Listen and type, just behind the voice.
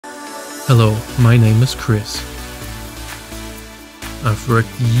Hello, my name is Chris. I've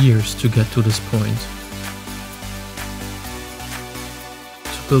worked years to get to this point,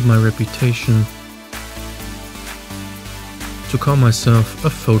 to build my reputation, to call myself a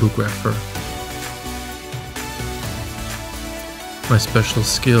photographer. My special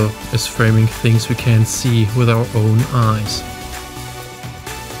skill is framing things we can't see with our own eyes.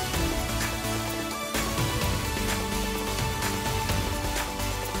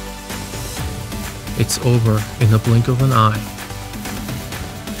 It's over in a blink of an eye.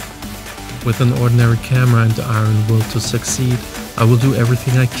 With an ordinary camera and the iron will to succeed, I will do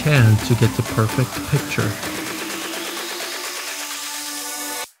everything I can to get the perfect picture.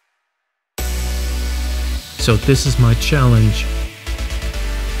 So this is my challenge.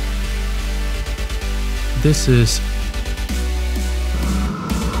 This is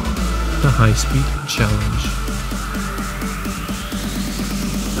the High-Speed Challenge.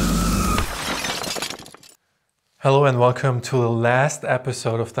 Hello and welcome to the last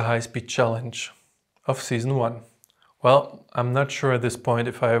episode of the High-Speed Challenge of Season 1. Well, I'm not sure at this point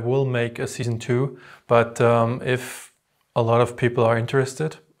if I will make a Season 2, but if a lot of people are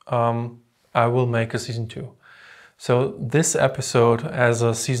interested, I will make a Season 2. So this episode as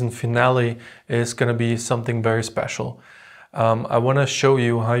a season finale is going to be something very special. I want to show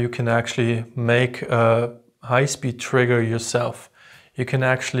you how you can actually make a high-speed trigger yourself. You can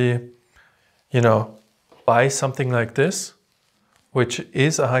actually, buy something like this, which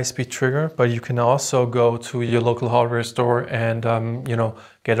is a high-speed trigger, but you can also go to your local hardware store and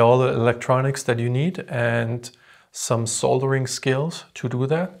get all the electronics that you need and some soldering skills to do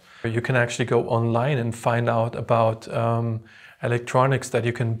that. You can actually go online and find out about electronics that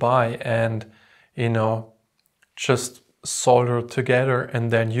you can buy and just solder together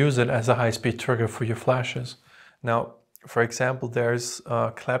and then use it as a high-speed trigger for your flashes. Now, for example, there's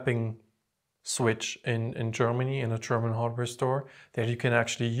a clapping switch in Germany, in a German hardware store, that you can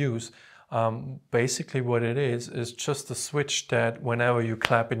actually use. Basically what it is just a switch that whenever you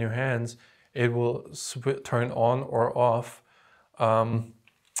clap in your hands, it will turn on or off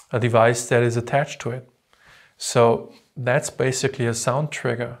a device that is attached to it. So that's basically a sound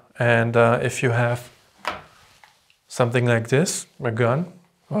trigger. And if you have something like this, a gun,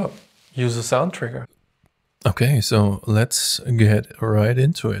 well, use a sound trigger. Okay, so let's get right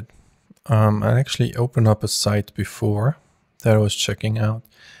into it. I actually opened up a site before that I was checking out,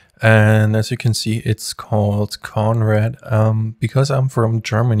 and as you can see, it's called Conrad. Because I'm from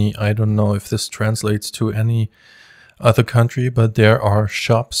Germany, I don't know if this translates to any other country, but there are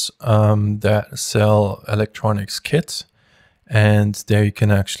shops that sell electronics kits, and there you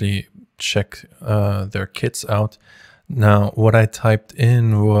can actually check their kits out. Now, what I typed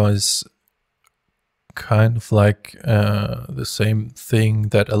in was kind of like the same thing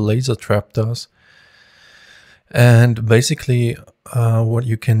that a laser trap does, and basically what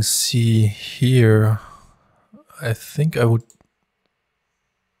you can see here, I think I would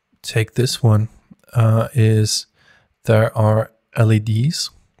take this one, is there are LEDs,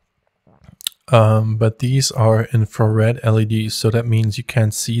 but these are infrared LEDs, so that means you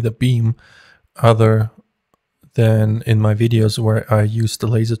can't see the beam other than in my videos where I use the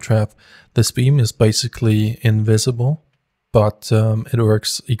laser trap. This beam is basically invisible, but it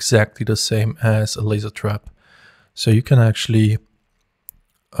works exactly the same as a laser trap. So you can actually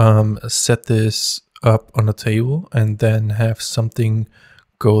set this up on a table and then have something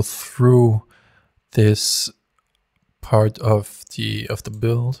go through this part of the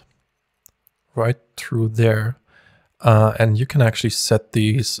build right through there, and you can actually set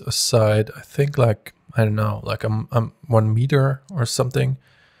these aside, I think, like, I don't know, like 1 meter or something.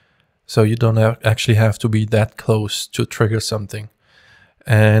 So you don't actually have to be that close to trigger something.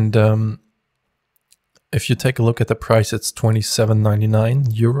 And if you take a look at the price, it's 27.99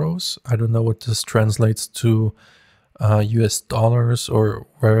 euros. I don't know what this translates to US dollars or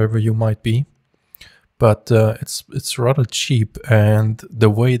wherever you might be. But it's rather cheap, and the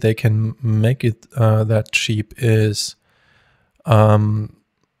way they can make it that cheap is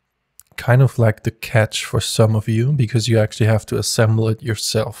kind of like the catch for some of you, because you actually have to assemble it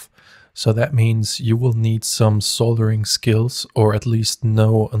yourself. So that means you will need some soldering skills, or at least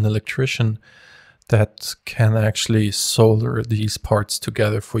know an electrician that can actually solder these parts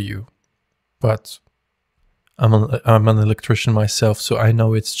together for you. But I'm an electrician myself, so I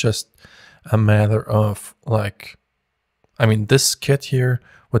know it's just a matter of, like, I mean, this kit here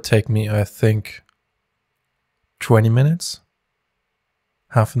would take me, I think, 20 minutes,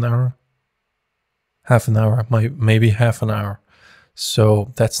 half an hour, maybe half an hour.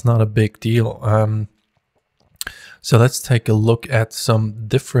 So that's not a big deal. So let's take a look at some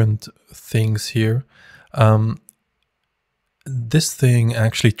different things here. This thing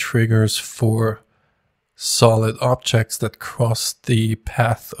actually triggers for solid objects that cross the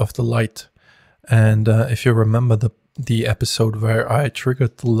path of the light. And if you remember the episode where I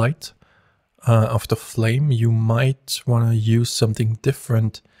triggered the light of the flame, you might want to use something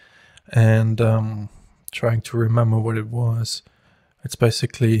different. And trying to remember what it was. It's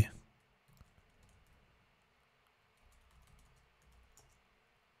basically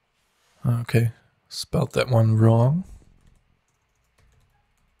okay, spelled that one wrong.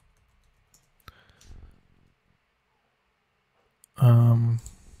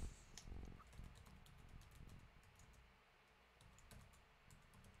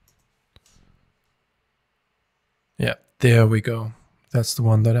 Yeah, there we go. That's the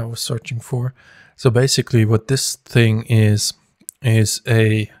one that I was searching for. So basically what this thing is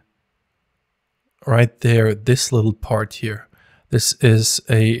a, right there, this little part here. This is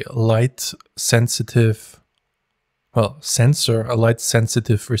a light sensitive, well, sensor, a light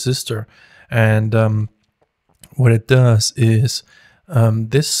sensitive resistor. And what it does is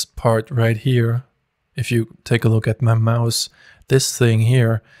this part right here, if you take a look at my mouse, this thing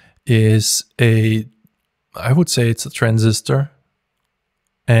here is a, I would say it's a transistor.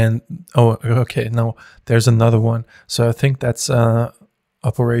 And, oh, okay, no, there's another one. So I think that's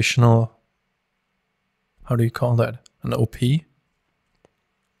operational, how do you call that? An OP?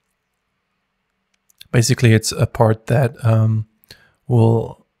 Basically, it's a part that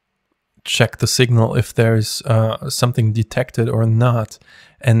will check the signal if there's something detected or not.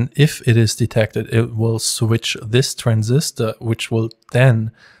 And if it is detected, it will switch this transistor, which will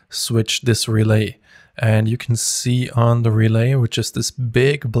then switch this relay. And you can see on the relay, which is this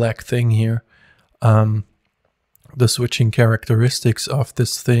big black thing here, the switching characteristics of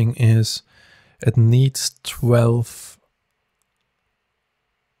this thing is it needs 12,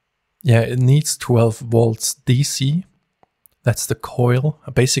 yeah, it needs 12 volts DC. That's the coil.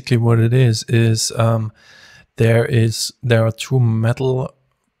 Basically what it is there are two metal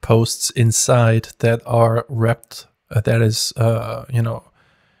posts inside that are wrapped, that is, you know,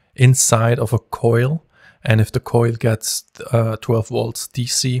 inside of a coil. And if the coil gets 12 volts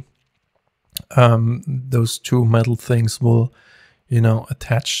DC, those two metal things will, you know,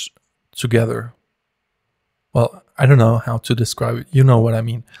 attach together. Well, I don't know how to describe it. You know what I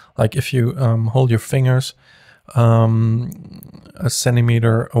mean. Like if you hold your fingers a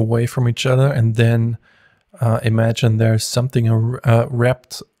centimeter away from each other, and then imagine there's something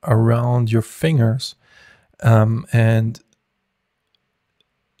wrapped around your fingers, and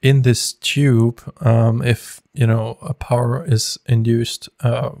in this tube, if, you know, a power is induced,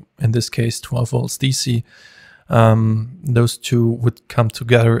 in this case 12 volts DC, those two would come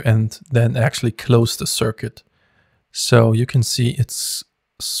together and then actually close the circuit. So you can see its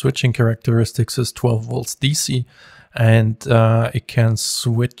switching characteristics is 12 volts DC, and it can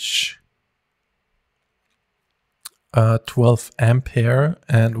switch 12 ampere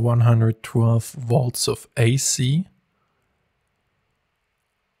and 112 volts of AC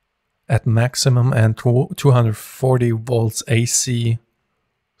at maximum, and 240 volts AC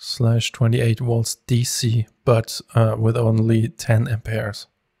 / 28 volts DC, but with only 10 amperes.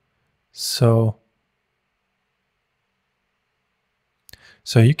 So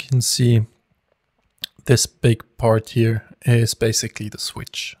you can see this big part here is basically the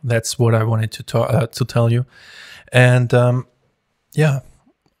switch. That's what I wanted to tell you. And yeah,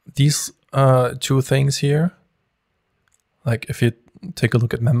 these two things here, like if you take a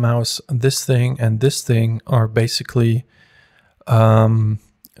look at my mouse, this thing and this thing are basically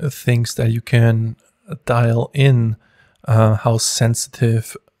things that you can dial in how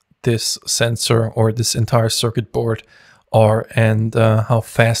sensitive this sensor or this entire circuit board are, and how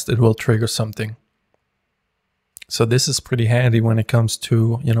fast it will trigger something. So this is pretty handy when it comes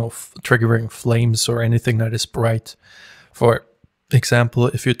to, you know, triggering flames or anything that is bright. For example,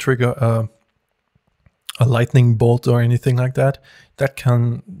 if you trigger a lightning bolt or anything like that, that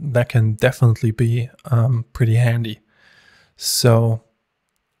can definitely be pretty handy. So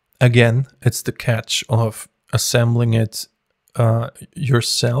again, it's the catch of assembling it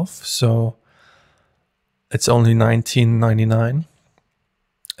yourself. So it's only $19.99,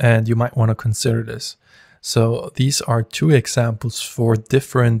 and you might want to consider this. So these are two examples for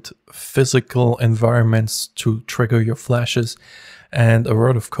different physical environments to trigger your flashes. And a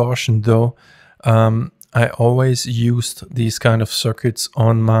word of caution though, I always used these kind of circuits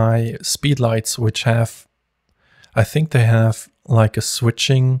on my speedlights, which have, I think they have like a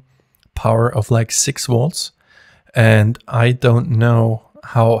switching power of like 6 volts. And I don't know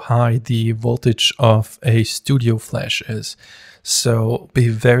how high the voltage of a studio flash is. So be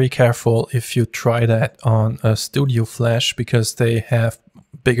very careful if you try that on a studio flash, because they have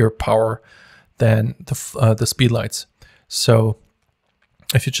bigger power than the speedlights. So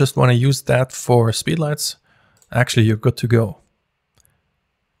if you just want to use that for speedlights, actually you're good to go.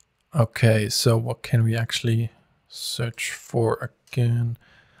 Okay, so what can we actually search for again?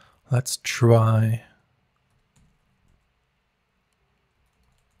 Let's try.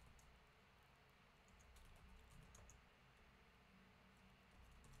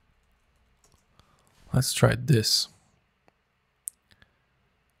 Let's try this.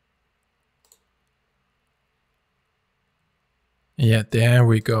 Yeah, there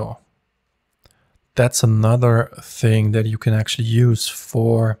we go. That's another thing that you can actually use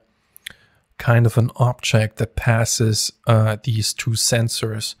for kind of an object that passes these two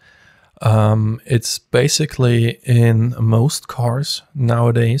sensors. It's basically in most cars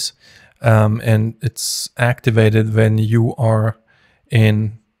nowadays, and it's activated when you are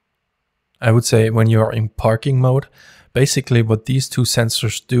in, I would say, when you are in parking mode. Basically what these two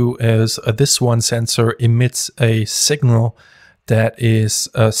sensors do is this one sensor emits a signal that is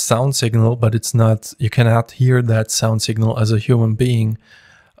a sound signal, but it's not, you cannot hear that sound signal as a human being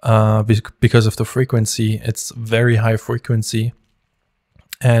because of the frequency. It's very high frequency.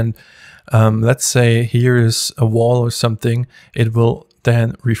 And let's say here is a wall or something, it will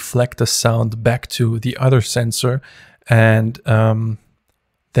then reflect the sound back to the other sensor, and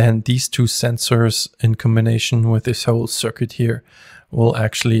then these two sensors in combination with this whole circuit here will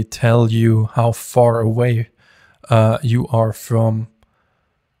actually tell you how far away you are from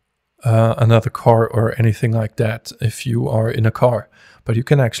another car or anything like that if you are in a car. But you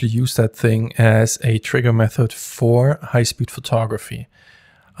can actually use that thing as a trigger method for high-speed photography.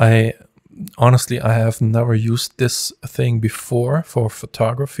 Honestly, I have never used this thing before for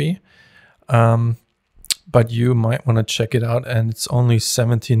photography, but you might want to check it out, and it's only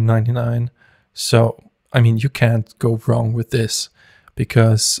 $17.99. So, I mean, you can't go wrong with this,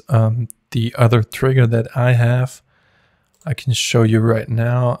 because the other trigger that I have, I can show you right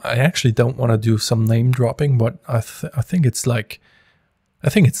now. I actually don't want to do some name dropping, but I think it's like, I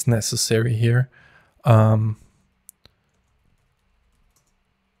think it's necessary here.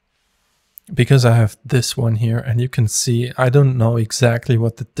 Because I have this one here, and you can see, I don't know exactly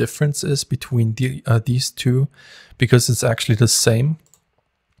what the difference is between these two, because it's actually the same.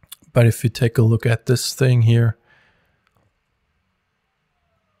 But if you take a look at this thing here,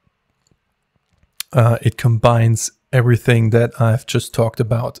 it combines everything that I've just talked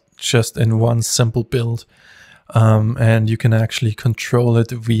about just in one simple build. And you can actually control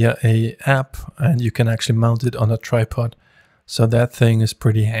it via a app, and you can actually mount it on a tripod. So that thing is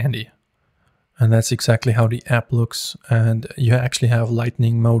pretty handy. And that's exactly how the app looks. And you actually have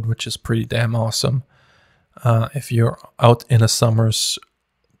lightning mode, which is pretty damn awesome. If you're out in a summer's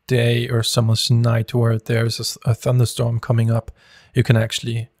day or summer's night where there's a thunderstorm coming up, you can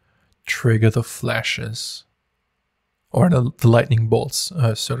actually trigger the flashes or the lightning bolts,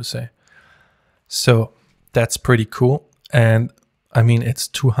 so to say. So that's pretty cool. And I mean, it's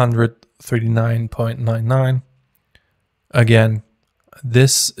 $239.99. Again,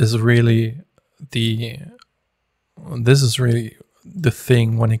 this is really the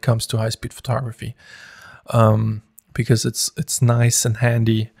thing when it comes to high-speed photography, because it's nice and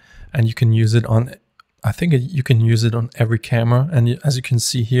handy, and you can use it on, I think you can use it on every camera. And as you can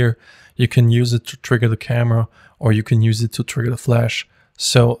see here, you can use it to trigger the camera, or you can use it to trigger the flash.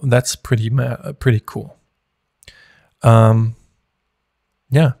 So that's pretty cool.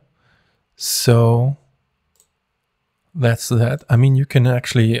 Yeah, so that's that. I mean, you can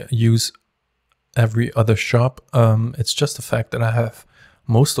actually use every other shop. It's just the fact that I have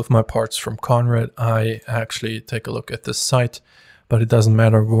most of my parts from Conrad. I actually take a look at this site, but it doesn't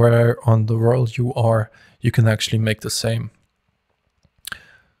matter where on the world you are, you can actually make the same.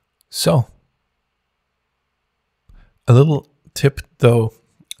 So, a little tip though,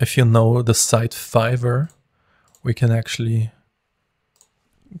 if you know the site Fiverr, we can actually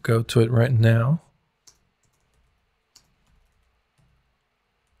go to it right now.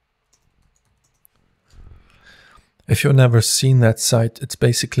 If you've never seen that site, it's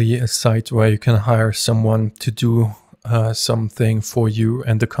basically a site where you can hire someone to do something for you.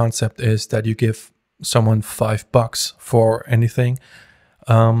 And the concept is that you give someone $5 for anything.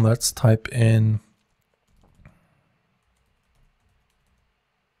 Let's type in.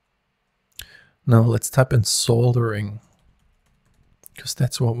 No, let's type in soldering, because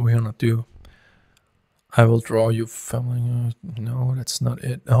that's what we're gonna do. I will draw you family. No, that's not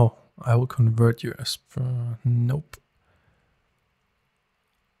it. Oh, I will convert you as nope.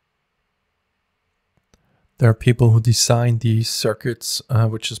 There are people who design these circuits,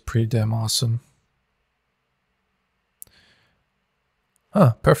 which is pretty damn awesome.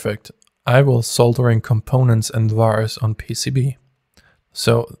 Ah, perfect. I will soldering components and wires on PCB.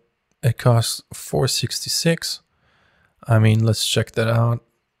 So it costs $466. I mean, let's check that out.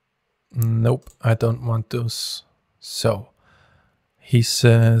 Nope, I don't want those. So he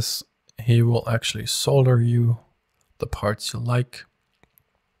says he will actually solder you the parts you like.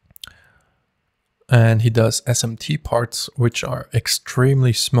 And he does SMT parts, which are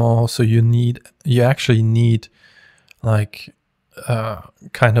extremely small. So you actually need like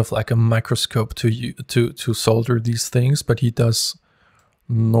kind of like a microscope to solder these things, but he does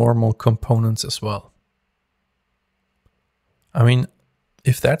normal components as well. I mean,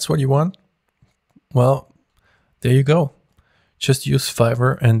 if that's what you want, well, there you go. Just use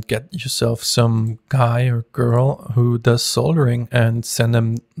Fiverr and get yourself some guy or girl who does soldering and send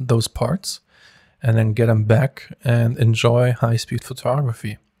them those parts. And then get them back and enjoy high-speed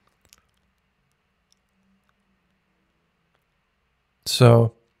photography.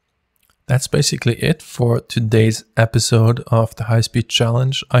 So that's basically it for today's episode of the High-Speed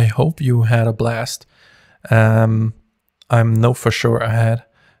Challenge. I hope you had a blast. I'm know for sure I had.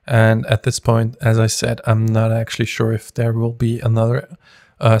 And at this point, as I said, I'm not actually sure if there will be another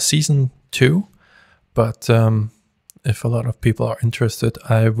season 2. But if a lot of people are interested,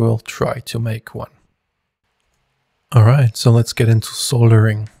 I will try to make one. All right, so let's get into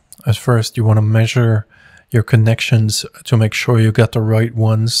soldering. At first, you want to measure your connections to make sure you got the right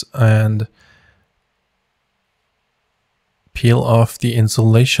ones and peel off the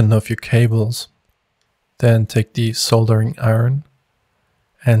insulation of your cables. Then take the soldering iron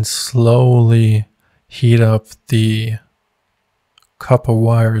and slowly heat up the copper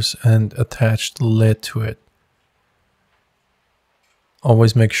wires and attach the lead to it.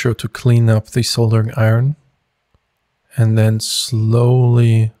 Always make sure to clean up the soldering iron and then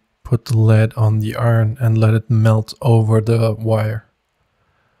slowly put the lead on the iron and let it melt over the wire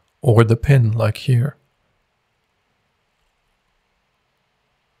or the pin like here.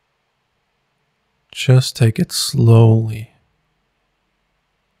 Just take it slowly.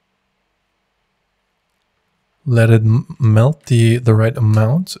 Let it melt the right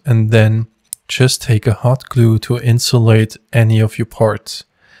amount and then just take a hot glue to insulate any of your parts.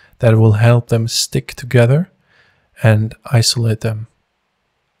 That will help them stick together and isolate them.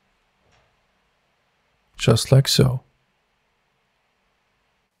 Just like so.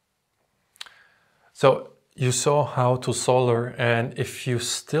 So you saw how to solder, and if you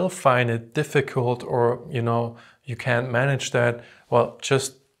still find it difficult or you can't manage that, well,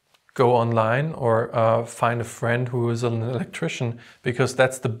 just go online or find a friend who is an electrician, because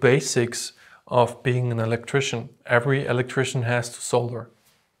that's the basics of being an electrician. Every electrician has to solder.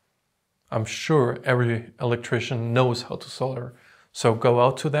 I'm sure every electrician knows how to solder. So go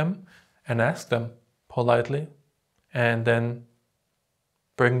out to them and ask them politely, and then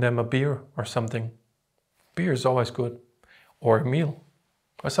bring them a beer or something. Beer is always good, or a meal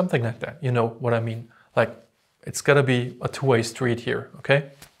or something like that. You know what I mean? Like, it's gotta be a two-way street here, okay?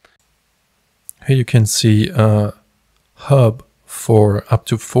 Here you can see a hub for up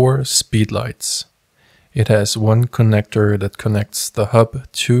to 4 speed lights. It has one connector that connects the hub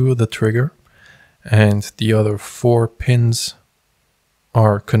to the trigger, and the other 4 pins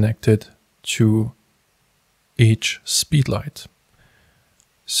are connected to each speed light.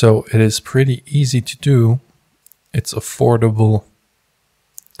 So it is pretty easy to do, it's affordable,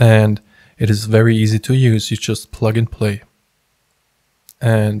 and it is very easy to use. You just plug and play.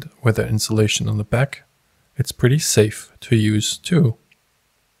 And with the insulation on the back, it's pretty safe to use too.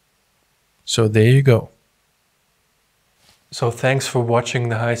 So there you go. So thanks for watching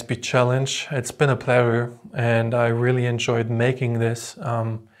the High-Speed Challenge. It's been a pleasure and I really enjoyed making this.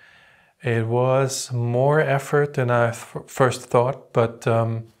 It was more effort than I first thought, but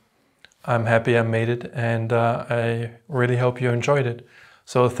I'm happy I made it, and I really hope you enjoyed it.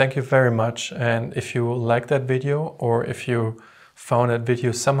 So thank you very much, and if you liked that video or if you found that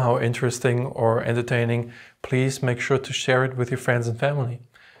video somehow interesting or entertaining, please make sure to share it with your friends and family.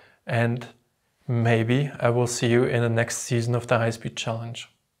 And maybe I will see you in the next season of the High-Speed Challenge.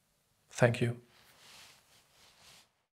 Thank you.